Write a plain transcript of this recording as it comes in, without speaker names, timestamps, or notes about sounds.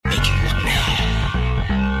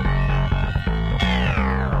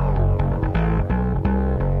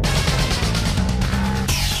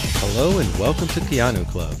Hello and welcome to Keanu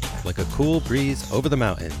Club, like a cool breeze over the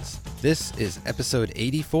mountains. This is episode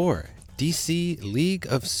 84, DC League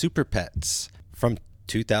of Super Pets, from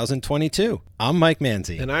 2022. I'm Mike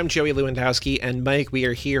Manzi. And I'm Joey Lewandowski. And Mike, we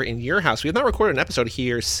are here in your house. We have not recorded an episode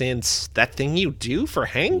here since that thing you do for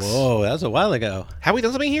Hanks. Whoa, that was a while ago. Have we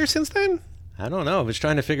done something here since then? I don't know. I was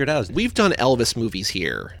trying to figure it out. We've done Elvis movies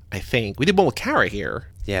here, I think. We did one with Kara here.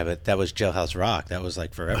 Yeah, but that was Jailhouse Rock. That was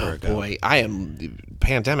like forever ago. Boy,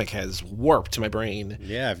 pandemic has warped my brain.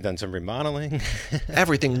 Yeah, I've done some remodeling.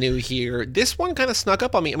 Everything new here. This one kind of snuck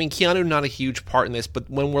up on me. I mean, Keanu not a huge part in this, but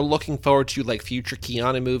when we're looking forward to like future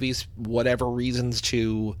Keanu movies, whatever reasons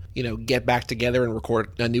to, get back together and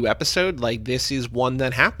record a new episode, like this is one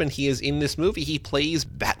that happened. He is in this movie. He plays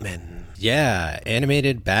Batman. Yeah,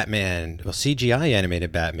 animated Batman. Well, CGI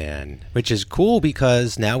animated Batman, which is cool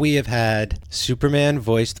because now we have had Superman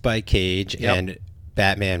voiced by Cage and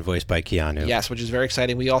Batman voiced by Keanu. Yes, which is very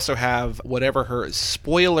exciting. We also have whatever her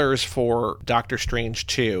spoilers for Doctor Strange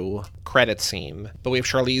 2 credit scene, but we have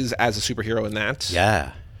Charlize as a superhero in that.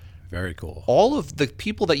 Yeah. Very cool. All of the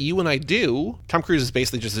people that you and I do, Tom Cruise is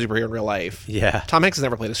basically just a superhero in real life. Yeah. Tom Hanks has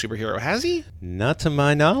never played a superhero, has he? Not to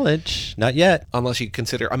my knowledge. Not yet. Unless you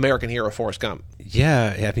consider American hero Forrest Gump.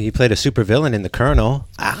 Yeah, I mean, he played a supervillain in The Colonel.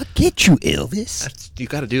 I'll get you, Elvis. You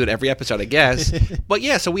got to do it every episode, I guess. But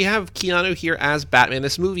yeah, so we have Keanu here as Batman.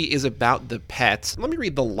 This movie is about the pets. Let me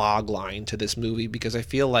read the log line to this movie because I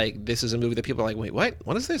feel like this is a movie that people are like, wait, what?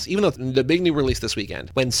 What is this? Even though the big new release this weekend,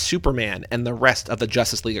 when Superman and the rest of the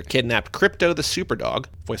Justice League are kidnapped, Crypto the Superdog,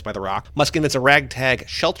 voiced by The Rock, must convince a ragtag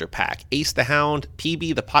shelter pack, Ace the Hound,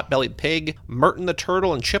 PB the pot-bellied pig, Merton the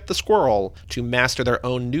turtle, and Chip the squirrel to master their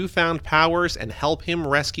own newfound powers and help him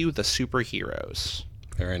rescue the superheroes.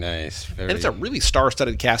 Very nice. And it's a really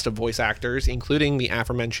star-studded cast of voice actors, including the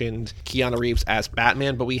aforementioned Keanu Reeves as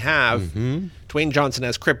Batman, but we have Dwayne Johnson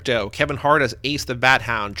as Crypto, Kevin Hart as Ace the Bat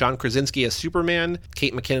Hound, John Krasinski as Superman,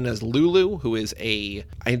 Kate McKinnon as Lulu, who is a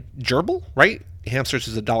gerbil, right? Hamsters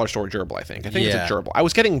is a dollar store gerbil, I think. It's a gerbil. I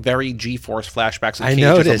was getting very G-Force flashbacks of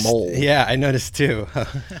Cage as a mole. Yeah, I noticed too.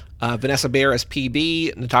 Vanessa Bayer as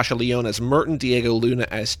PB, Natasha Lyonne as Merton, Diego Luna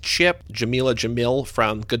as Chip, Jamila Jamil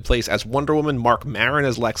from Good Place as Wonder Woman, Mark Maron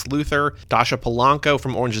as Lex Luthor, Dasha Polanco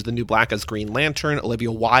from Orange is the New Black as Green Lantern,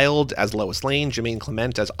 Olivia Wilde as Lois Lane, Jermaine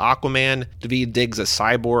Clement as Aquaman, Daveed Diggs as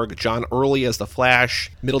Cyborg, John Early as The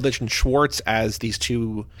Flash, Middleditch and Schwartz as these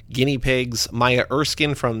two guinea pigs, Maya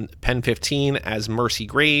Erskine from Pen 15 as Mercy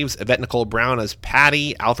Graves, Yvette Nicole Brown as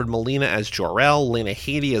Patty, Alfred Molina as Jor-El, Lena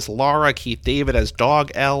Headey as Laura, Keith David as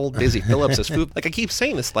Dog L, Busy Phillips as Foop. Like I keep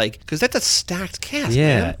saying this, because that's a stacked cast,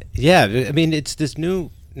 man. Yeah. I mean, it's this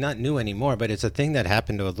not new anymore, but it's a thing that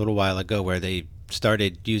happened a little while ago where they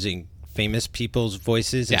started using famous people's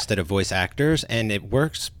voices instead of voice actors, and it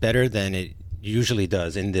works better than it usually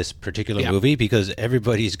does in this particular movie because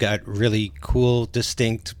everybody's got really cool,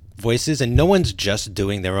 distinct voices, and no one's just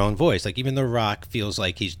doing their own voice. Like even The Rock feels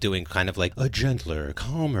like he's doing kind of like a gentler,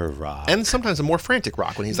 calmer Rock, and sometimes a more frantic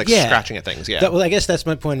Rock when he's like scratching at things. Well, I guess that's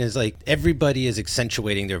my point. Is like everybody is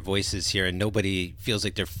accentuating their voices here, and nobody feels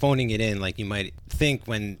like they're phoning it in like you might think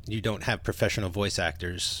when you don't have professional voice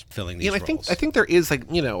actors filling these roles. I think there is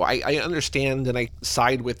I understand and I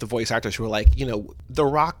side with the voice actors who are like, The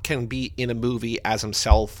Rock can be in a movie as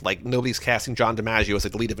himself. Like nobody's casting John DiMaggio as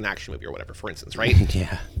like the lead of an action movie or whatever, for instance, right?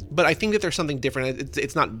 Yeah. But I think that there's something different.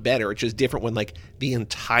 It's not better. It's just different when like the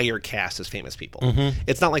entire cast is famous people.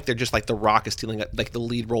 It's not like they're just like The Rock is stealing like the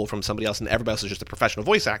lead role from somebody else and everybody else is just a professional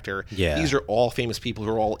voice actor. Yeah. These are all famous people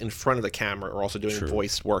who are all in front of the camera or also doing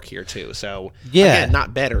voice work here too. So again,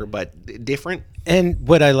 not better, but different. And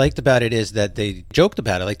what I liked about it is that they joked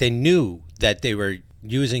about it. Like they knew that they were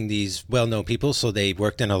using these well-known people, so they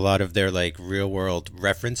worked in a lot of their like real-world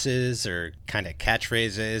references or kind of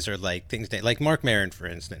catchphrases or like things like Mark Maron, for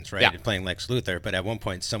instance, right? Playing Lex Luthor, but at one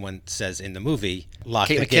point someone says in the movie, "Lock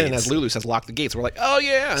the gates." Kate McKinnon as Lulu says, "Lock the gates." We're like, oh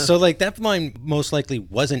yeah. So like that line most likely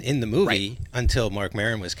wasn't in the movie until Mark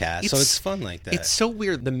Maron was cast. So it's fun like that. It's so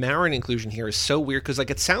weird. The Maron inclusion here is so weird because like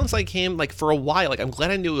it sounds like him. Like for a while, like I'm glad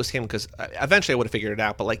I knew it was him because eventually I would have figured it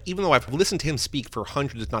out. But like even though I've listened to him speak for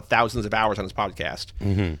hundreds, if not thousands, of hours on his podcast.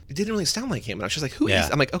 It didn't really sound like him. And I was just like, who is?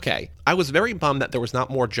 I'm like, okay. I was very bummed that there was not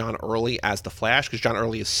more John Early as the Flash because John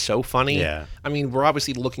Early is so funny. Yeah. I mean, we're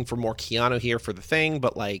obviously looking for more Keanu here for the thing,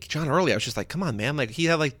 but like John Early, I was just like, come on, man. Like he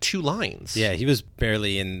had like 2 lines. Yeah, he was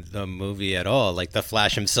barely in the movie at all. Like the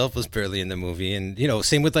Flash himself was barely in the movie. And,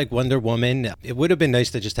 same with like Wonder Woman. It would have been nice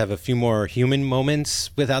to just have a few more human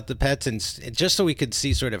moments without the pets and just so we could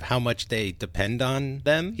see sort of how much they depend on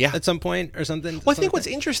them at some point or something. Well, I think what's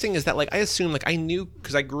interesting is that like I assume like I knew knew,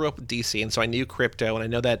 because I grew up with DC, and so I knew Krypto, and I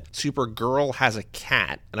know that Supergirl has a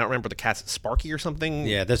cat, and I don't remember the cat's Sparky or something.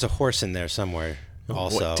 Yeah, there's a horse in there somewhere.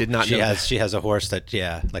 Also, did not know that. She has a horse that,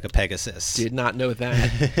 like a Pegasus. Did not know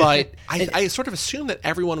that. But I sort of assumed that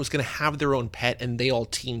everyone was going to have their own pet and they all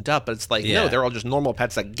teamed up. But it's like, no, they're all just normal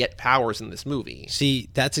pets that get powers in this movie. See,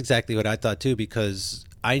 that's exactly what I thought too, because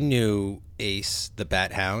I knew Ace, the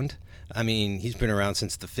Bat Hound. I mean, he's been around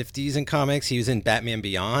since the 50s in comics. He was in Batman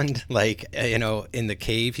Beyond, like, in the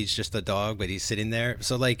cave. He's just a dog, but he's sitting there.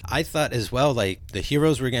 So, like, I thought as well, like, the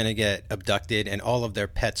heroes were going to get abducted and all of their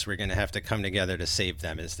pets were going to have to come together to save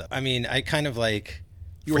them and stuff. I mean, I kind of like...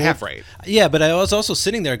 You were half right. Yeah, but I was also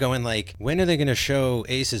sitting there going, like, when are they going to show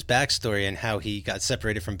Ace's backstory and how he got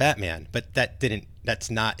separated from Batman? But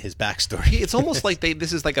that's not his backstory. It's almost like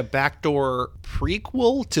this is like a backdoor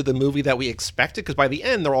prequel to the movie that we expected, because by the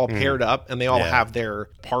end they're all paired up and they all have their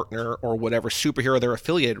partner or whatever superhero they're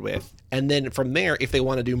affiliated with. And then from there, if they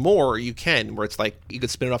want to do more, you can, where it's like you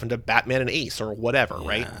could spin it off into Batman and Ace or whatever,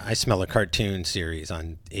 right? I smell a cartoon series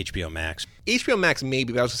on HBO Max. HBO Max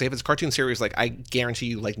maybe, but I was going to say if it's a cartoon series, like I guarantee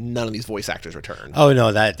you, like none of these voice actors return. Oh,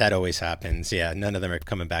 no, that always happens. Yeah, none of them are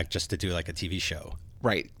coming back just to do like a TV show.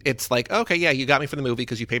 Right. It's like, okay, yeah, you got me for the movie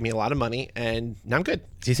because you paid me a lot of money, and now I'm good.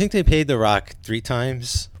 Do you think they paid The Rock 3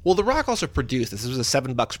 times? Well, The Rock also produced this. This was a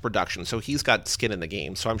 $7 production, so he's got skin in the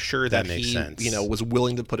game. So I'm sure that makes sense. was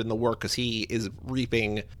willing to put in the work because he is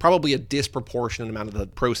reaping probably a disproportionate amount of the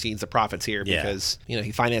proceeds, the profits here, because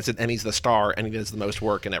he financed it and he's the star and he does the most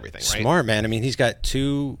work and everything. Right? Smart, man. I mean, he's got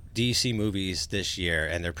 2 DC movies this year,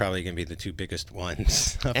 and they're probably going to be the 2 biggest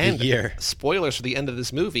ones of the year. Spoilers for the end of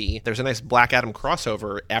this movie. There's a nice Black Adam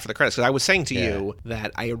crossover after the credits. Because I was saying to you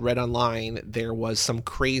that I had read online there was some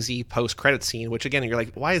crazy post-credit scene, which again, you're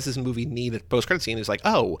like, why does this movie need a post-credit scene? It's like,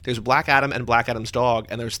 oh, there's Black Adam and Black Adam's dog,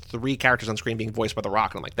 and there's 3 characters on screen being voiced by The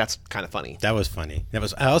Rock. And I'm like, that's kind of funny. That was funny.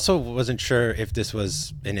 I also wasn't sure if this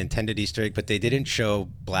was an intended Easter egg, but they didn't show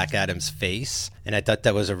Black Adam's face, and I thought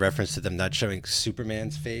that was a reference to them not showing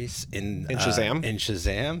Superman's face in Shazam. In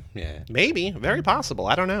Shazam, yeah, maybe, very possible.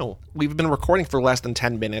 I don't know. We've been recording for less than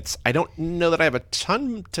 10 minutes. I don't know that I have a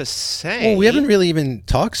ton to say. Well, we haven't really even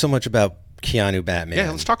talked so much about Keanu Batman. Yeah,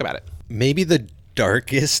 let's talk about it. Maybe the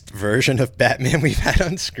darkest version of Batman we've had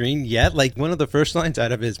on screen yet. Like, one of the first lines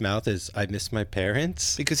out of his mouth is, "I miss my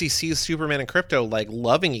parents," because he sees Superman and Krypto like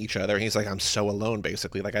loving each other, and he's like, "I'm so alone,"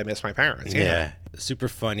 basically, like, "I miss my parents." Yeah, super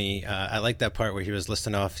funny. I like that part where he was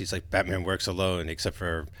listing off, he's like, Batman works alone except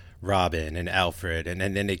for Robin and Alfred, and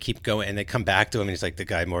then they keep going and they come back to him and he's like, the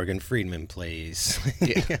guy Morgan Freeman plays.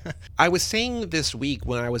 Yeah. I was saying this week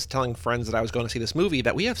when I was telling friends that I was going to see this movie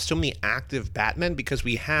that we have so many active Batmen because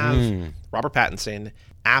we have Robert Pattinson,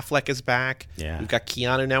 Affleck is back, we've got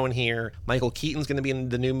Keanu now in here, Michael Keaton's going to be in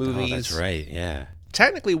the new movies. Oh, that's right, yeah.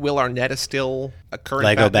 Technically, Will Arnett is still a current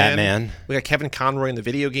Lego Batman. We got Kevin Conroy in the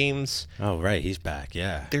video games. Oh, right, he's back,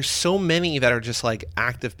 yeah. There's so many that are just like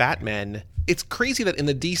active Batmen. It's crazy that in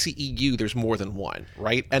the DCEU there's more than one,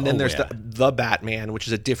 right? And then there's the Batman, which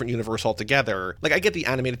is a different universe altogether. Like, I get the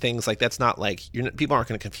animated things, like that's not like people aren't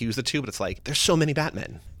going to confuse the two, but it's like there's so many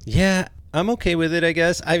Batmen. Yeah, I'm okay with it, I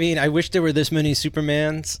guess. I mean, I wish there were this many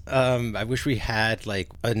Supermans. I wish we had like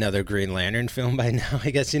another Green Lantern film by now, I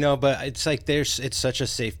guess, but it's like it's such a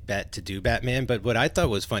safe bet to do Batman. But what I thought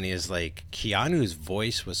was funny is like Keanu's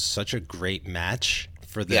voice was such a great match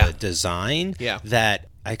for the design that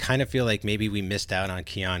I kind of feel like maybe we missed out on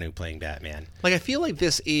Keanu playing Batman. Like, I feel like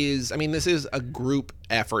this is a group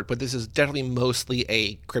effort, but this is definitely mostly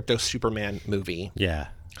a Krypto Superman movie. Yeah.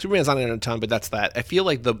 Superman's not in it a ton, but that's that. I feel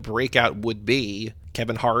like the breakout would be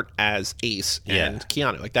Kevin Hart as Ace and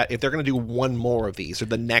Keanu. Like that, if they're going to do one more of these or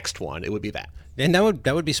the next one, it would be that. And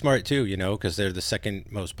that would be smart too, because they're the second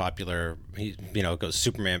most popular. Goes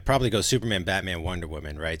Superman, Batman, Wonder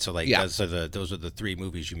Woman, right? So like those are the 3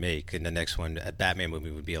 movies you make, and the next one, a Batman movie,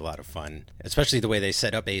 would be a lot of fun, especially the way they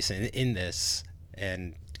set up Ace in this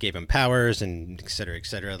and gave him powers and et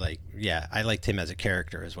cetera, like, I liked him as a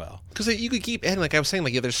character as well. Because you could keep adding, like I was saying,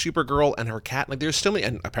 like, there's Supergirl and her cat, like, there's so many,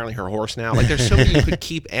 and apparently her horse now, like, there's so many you could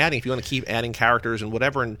keep adding if you want to keep adding characters and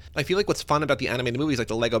whatever. And I feel like what's fun about the animated movies, like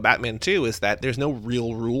the Lego Batman 2, is that there's no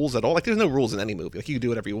real rules at all. Like, there's no rules in any movie. Like, you can do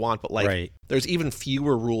whatever you want, but like, there's even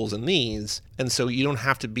fewer rules in these, and so you don't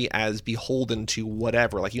have to be as beholden to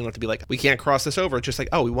whatever. Like, you don't have to be like, we can't cross this over. It's just like,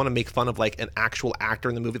 oh, we want to make fun of like an actual actor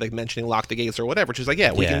in the movie, like mentioning Lock the Gates or whatever. Which is like,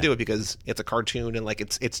 we can do it because it's a cartoon and like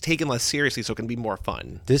it's taken less seriously, so it can be more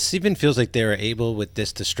fun. This even feels like they were able with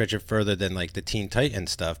this to stretch it further than like the Teen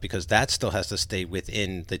Titans stuff, because that still has to stay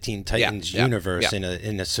within the Teen Titans universe in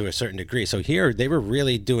a to a certain degree. So here they were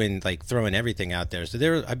really doing like throwing everything out there.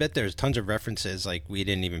 So I bet there's tons of references like we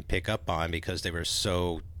didn't even pick up on because they were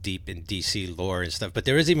so deep in DC lore and stuff. But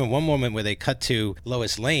there is even one moment where they cut to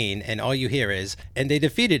Lois Lane and all you hear is, and they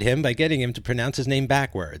defeated him by getting him to pronounce his name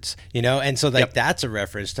backwards, you know? And so like that's a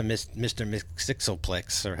reference to Mr.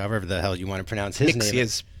 Mxyzptlk, or however the hell you want to pronounce his name.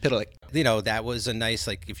 Mxyzptlk. You know, that was a nice,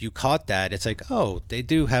 like, if you caught that, it's like, oh, they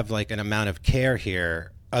do have like an amount of care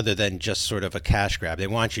here other than just sort of a cash grab. They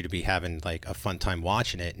want you to be having like a fun time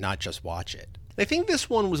watching it, not just watch it. I think this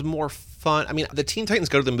one was more fun. I mean, the Teen Titans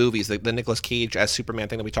Go to the Movies, the Nicolas Cage as Superman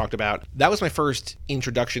thing that we talked about, that was my first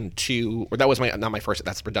introduction to, or that was not my first,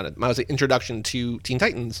 that's redundant. That was the introduction to Teen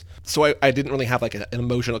Titans. So I didn't really have like an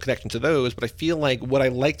emotional connection to those, but I feel like what I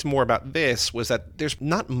liked more about this was that there's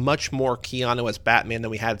not much more Keanu as Batman than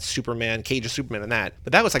we had Superman, Cage as Superman and that.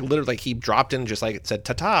 But that was like literally like he dropped in, just like it said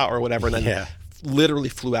ta-ta or whatever, and then literally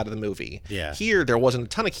flew out of the movie. Yeah. Here, there wasn't a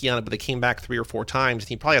ton of Keanu, but they came back 3 or 4 times, and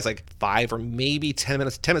he probably has like 5 or maybe 10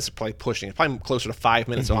 minutes. 10 minutes is probably pushing. It's probably closer to 5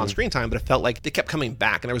 minutes of on-screen time, but it felt like they kept coming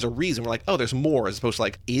back, and there was a reason. We're like, oh, there's more, as opposed to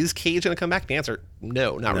like, is Cage going to come back? The answer,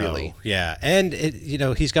 no, not really. Yeah, and you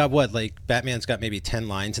know, he's got what, like, Batman's got maybe 10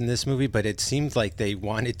 lines in this movie, but it seemed like they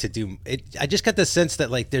wanted to do it. I just got the sense that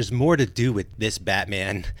like there's more to do with this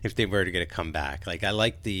Batman if they were to get a comeback. Like, I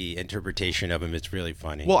like the interpretation of him. It's really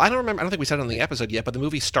funny. Well, I don't think we said it on the episode yet, but the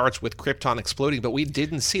movie starts with Krypton exploding, but we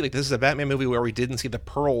didn't see, like, this is a Batman movie where we didn't see the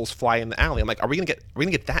pearls fly in the alley. I'm like, are we gonna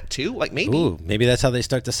get that too? Like, maybe. Ooh, maybe that's how they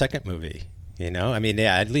start the second movie. You know, I mean,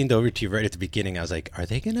 yeah, I leaned over to you right at the beginning. I was like, are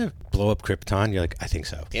they gonna blow up Krypton? You're like, I think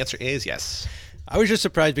so. The answer is yes. I was just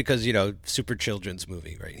surprised because, you know, super children's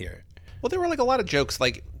movie right here. Well, there were like a lot of jokes,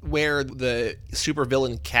 like where the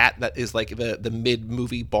supervillain Cat, that is like the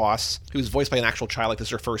mid-movie boss, who's voiced by an actual child, like this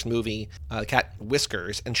is her first movie, Cat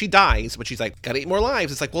Whiskers, and she dies, but she's like, got 8 more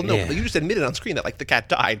lives. It's like, well, no, you just admitted on screen that like the cat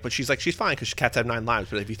died, but she's like, she's fine because Cat's had 9 lives.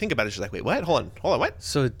 But if you think about it, she's like, wait, what? Hold on, what?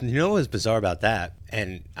 So you know what was bizarre about that?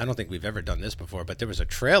 And I don't think we've ever done this before, but there was a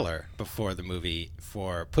trailer before the movie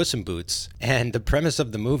for Puss in Boots, and the premise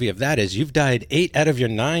of the movie of that is you've died 8 out of your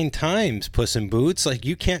 9 times, Puss in Boots. Like,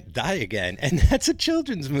 you can't die again, and that's a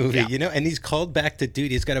children's movie, you know. And he's called back to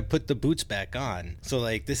duty. He's got to put the boots back on. So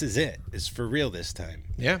like, this is it. It's for real this time.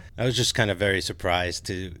 Yeah. I was just kind of very surprised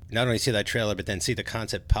to not only see that trailer, but then see the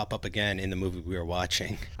concept pop up again in the movie we were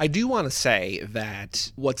watching. I do want to say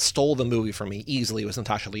that what stole the movie from me easily was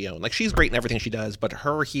Natasha Lyonne. Like, she's great in everything she does, but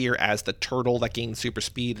her here as the turtle that gained super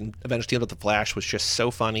speed and eventually teamed up with the Flash was just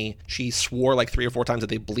so funny. She swore like 3 or 4 times that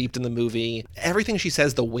they bleeped in the movie. Everything she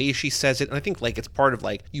says, the way she says it, and I think like it's part of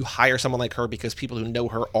like, you hire someone like her because people who know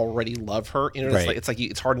her already love her. You know, right. It's like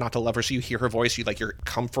it's hard not to love her. So you hear her voice, you're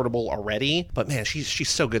comfortable already. But man,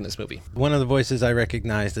 she's so good in this movie. One of the voices I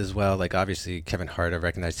recognized as well, like obviously Kevin Hart, I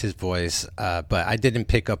recognized his voice, but I didn't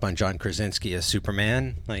pick up on John Krasinski as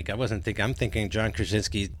Superman. Like, I'm thinking John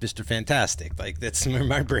Krasinski, Mr. Fantastic. Like, that's where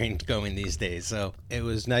my brain going these days. So it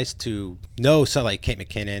was nice to know, so like Kate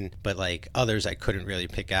McKinnon, but like others I couldn't really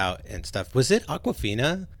pick out and stuff. Was it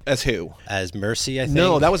Awkwafina? As who? As Mercy, I think.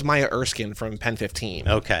 No, that was Maya Erskine from Pen 15.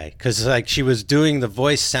 Okay, because like she was doing, the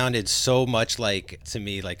voice sounded so much like, to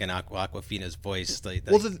me, like an Awkwafina's voice.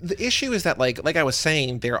 Well, the issue is that like I was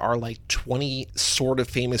saying, there are like 20 sort of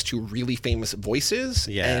famous to really famous voices,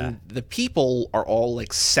 and the people are all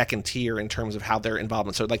like second tier in terms of how they're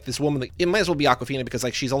involved. So like this woman, it might as well be Awkwafina because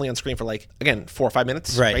like she's only on screen for like, again, 4 or 5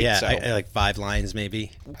 minutes. Right? Yeah, so, I like 5 lines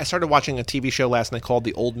maybe. I started watching a TV show last night called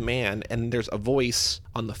The Old Man, and there's a voice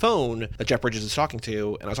on the phone that Jeff Bridges is talking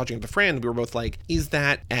to, and I was talking with a friend. We were both like, is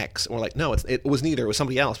that X? And we're like, no, it was neither. It was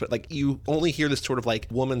somebody else. But like, you only hear this sort of like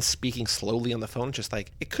woman speaking slowly on the phone, just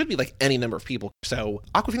like, it could be like any number of people. So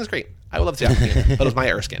Awkwafina's great. I would love to see Awkwafina, but it was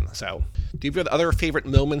Maya Erskine. So do you have other favorite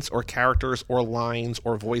moments or characters or lines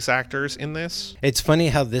or voice actors in this? It's funny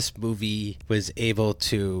how this movie was able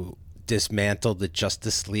to dismantle the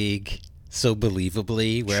Justice League so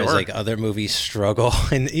believably, whereas like other movies struggle,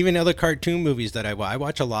 and even other cartoon movies that I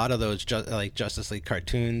watch a lot of those like Justice League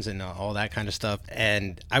cartoons and all that kind of stuff,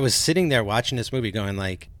 and I was sitting there watching this movie going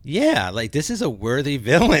like, Yeah, like this is a worthy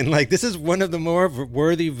villain. Like this is one of the more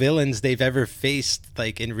worthy villains they've ever faced,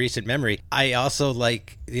 like in recent memory. I also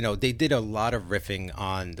like, they did a lot of riffing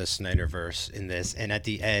on the Snyderverse in this, and at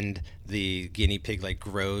the end, the guinea pig like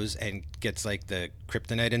grows and gets like the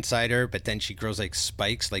kryptonite inside her, but then she grows like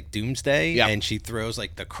spikes like Doomsday, and she throws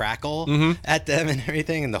like the crackle at them and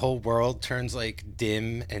everything, and the whole world turns like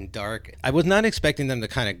dim and dark. I was not expecting them to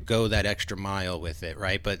kind of go that extra mile with it,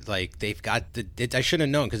 right? But like they've got I should have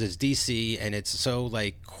known because it's DC and it's so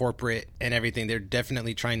like corporate and everything. They're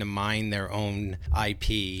definitely trying to mine their own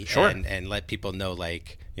IP, and let people know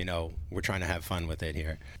like, we're trying to have fun with it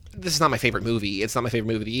here. This is not my favorite movie. It's not my favorite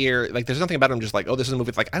movie of the year. Like, there's nothing about it. I'm just like, oh, this is a movie.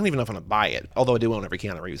 It's like, I don't even know if I'm going to buy it. Although I do own every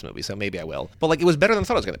Keanu Reeves movie, so maybe I will. But, like, it was better than I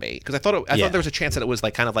thought it was going to be. Because I thought there was a chance that it was,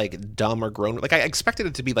 like, kind of, like, dumb or grown. Like, I expected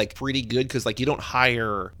it to be, like, pretty good. Because, like, you don't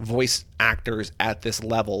hire voice actors at this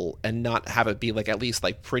level and not have it be, like, at least,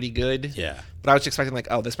 like, pretty good. Yeah. But I was expecting, like,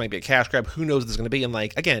 oh, this might be a cash grab. Who knows what this is going to be? And,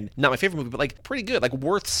 like, again, not my favorite movie, but, like, pretty good. Like,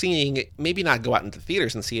 worth seeing. Maybe not go out into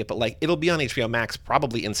theaters and see it, but, like, it'll be on HBO Max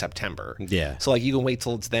probably in September. Yeah. So, like, you can wait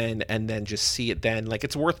till it's then and then just see it then. Like,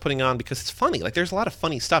 it's worth putting on because it's funny. Like, there's a lot of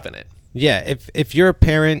funny stuff in it. Yeah. If you're a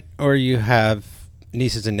parent or you have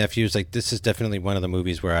nieces and nephews, like, this is definitely one of the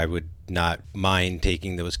movies where I would not mind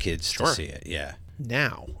taking those kids to see it. Yeah.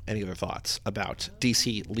 Now, any other thoughts about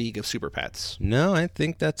DC League of Super Pets? No, I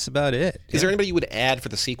think that's about it. Is there anybody you would add for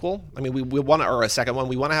the sequel? I mean, we want to, or a second one.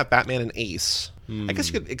 We want to have Batman and Ace. I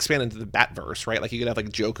guess you could expand into the Batverse, right? Like, you could have,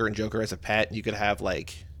 like, Joker and Joker as a pet. You could have,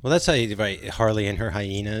 like... Well, that's how you write Harley and her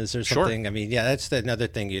hyenas or something. I mean, yeah, that's another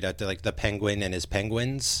thing you'd have to, like, the Penguin and his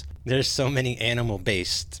penguins. There's so many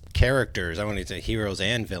animal-based characters, I want to say heroes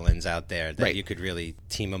and villains out there that you could really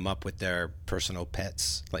team them up with their personal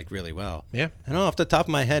pets, like, really well. Yeah. I don't know, off the top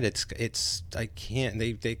of my head, I can't,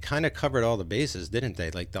 they kind of covered all the bases, didn't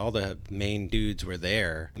they? Like, all the main dudes were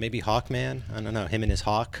there. Maybe Hawkman? I don't know, him and his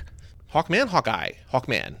hawk. Hawkman, Hawkeye,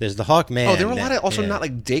 Hawkman. There's the Hawkman. Oh, there were a lot of also not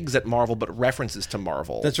like digs at Marvel, but references to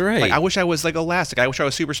Marvel. That's right. Like, I wish I was like Elastic. I wish I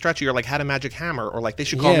was super stretchy, or like had a magic hammer, or like they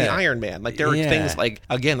should call me Iron Man. Like, there are things like,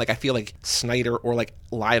 again, like I feel like Snyder or like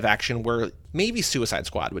live action where maybe Suicide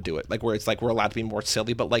Squad would do it, like where it's like we're allowed to be more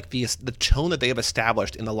silly, but like the tone that they have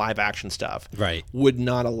established in the live action stuff would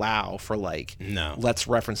not allow for like let's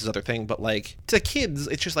reference this other thing. But like to kids,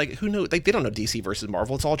 it's just like, who knows? Like, they don't know DC versus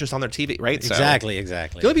Marvel. It's all just on their TV, right? Exactly.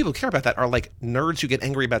 The only people who care about that are like nerds who get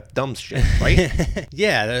angry about dumb shit, right?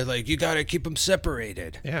 Yeah, they're like, you gotta keep them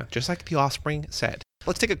separated. Yeah, just like The Offspring said.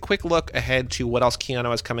 Let's take a quick look ahead to what else Keanu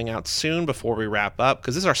has coming out soon before we wrap up,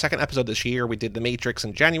 because this is our second episode this year. We did The Matrix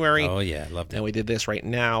in January. Oh, yeah, loved it. And we did this right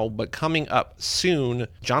now. But coming up soon,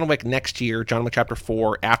 John Wick next year, John Wick Chapter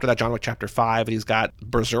 4. After that, John Wick Chapter 5. And he's got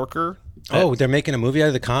Berserker. Oh, they're making a movie out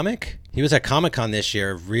of the comic? He was at Comic-Con this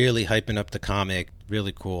year, really hyping up the comic.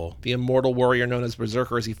 Really cool. The immortal warrior known as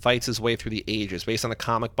Berserker as he fights his way through the ages. Based on a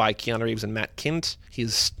comic by Keanu Reeves and Matt Kint.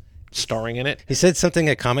 He's starring in it. He said something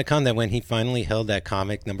at Comic-Con that when he finally held that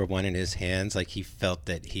comic #1 in his hands, like he felt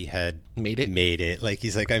that he had made it. Like,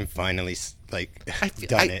 he's like, I'm finally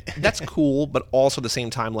done it. That's cool, but also at the same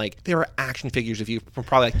time, like, there are action figures of you from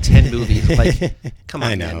probably like 10 movies. Like, come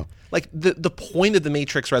on, I know. Man. Like, the point of the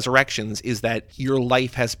Matrix Resurrections is that your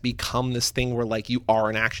life has become this thing where, like, you are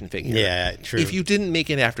an action figure. Yeah, true. If you didn't make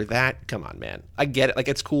it after that, come on, man. I get it. Like,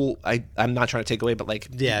 it's cool. I'm not trying to take away, but, like,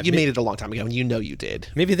 you made it a long time ago, and you know you did.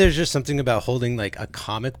 Maybe there's just something about holding, like, a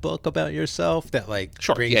comic book about yourself that, like,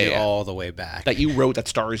 brings you all the way back. That you wrote, that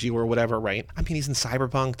stars you or whatever, right? I mean, he's in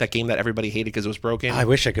Cyberpunk, that game that everybody hated because it was broken. I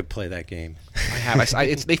wish I could play that game. I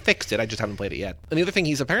have. They fixed it. I just haven't played it yet. And the other thing,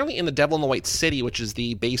 he's apparently in The Devil in the White City, which is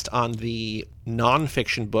based on the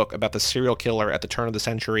nonfiction book about the serial killer at the turn of the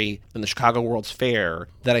century in the Chicago World's Fair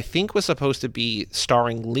that I think was supposed to be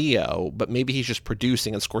starring Leo, but maybe he's just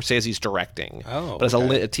producing and Scorsese's directing. Oh, but it's a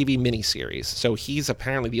TV miniseries. So he's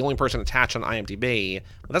apparently the only person attached on IMDb.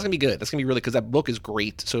 But that's going to be good. That's going to be really, because that book is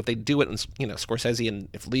great. So if they do it, and Scorsese and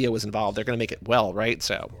if Leo is involved, they're going to make it well, right?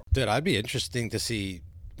 So, dude, I'd be interesting to see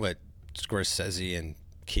what Scorsese and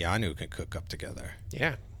Keanu can cook up together.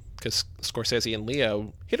 Yeah. Because Scorsese and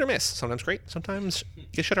Leo, hit or miss. Sometimes great, sometimes you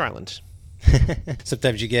get Shutter Island.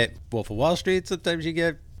 Sometimes you get Wolf of Wall Street, sometimes you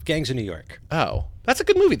get Gangs of New York. Oh, that's a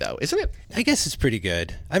good movie, though, isn't it? I guess it's pretty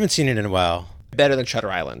good. I haven't seen it in a while. Better than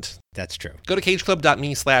Shutter Island. That's true. Go to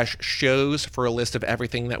cageclub.me/shows for a list of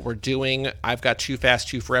everything that we're doing. I've got Too Fast,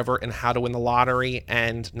 Too Forever, and How to Win the Lottery,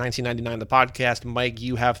 and 1999 the podcast. Mike,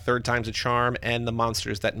 you have Third Time's a Charm and The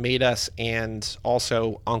Monsters That Made Us, and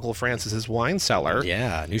also Uncle Francis's Wine Cellar.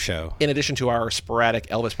 Yeah, new show. In addition to our sporadic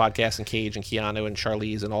Elvis podcast and Cage and Keanu and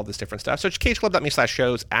Charlize and all this different stuff. So it's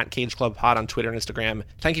cageclub.me/shows, at CageClubPod on Twitter and Instagram.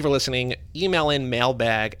 Thank you for listening. Email in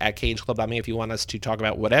mailbag@cageclub.me if you want us to talk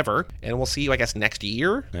about whatever. And we'll see you, I guess, next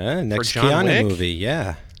year. Next John Keanu Wick movie,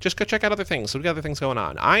 yeah. Just go check out other things. So we've got other things going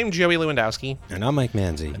on. I'm Joey Lewandowski. And I'm Mike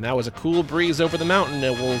Manzi. And that was A Cool Breeze Over the Mountain.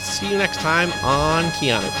 And we'll see you next time on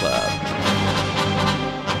Keanu Club.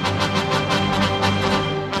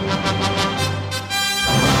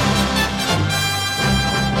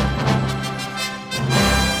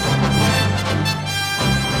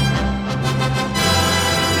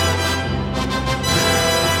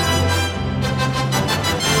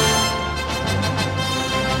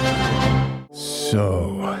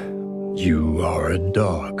 So, you are a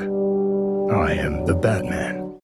dog. I am the Batman.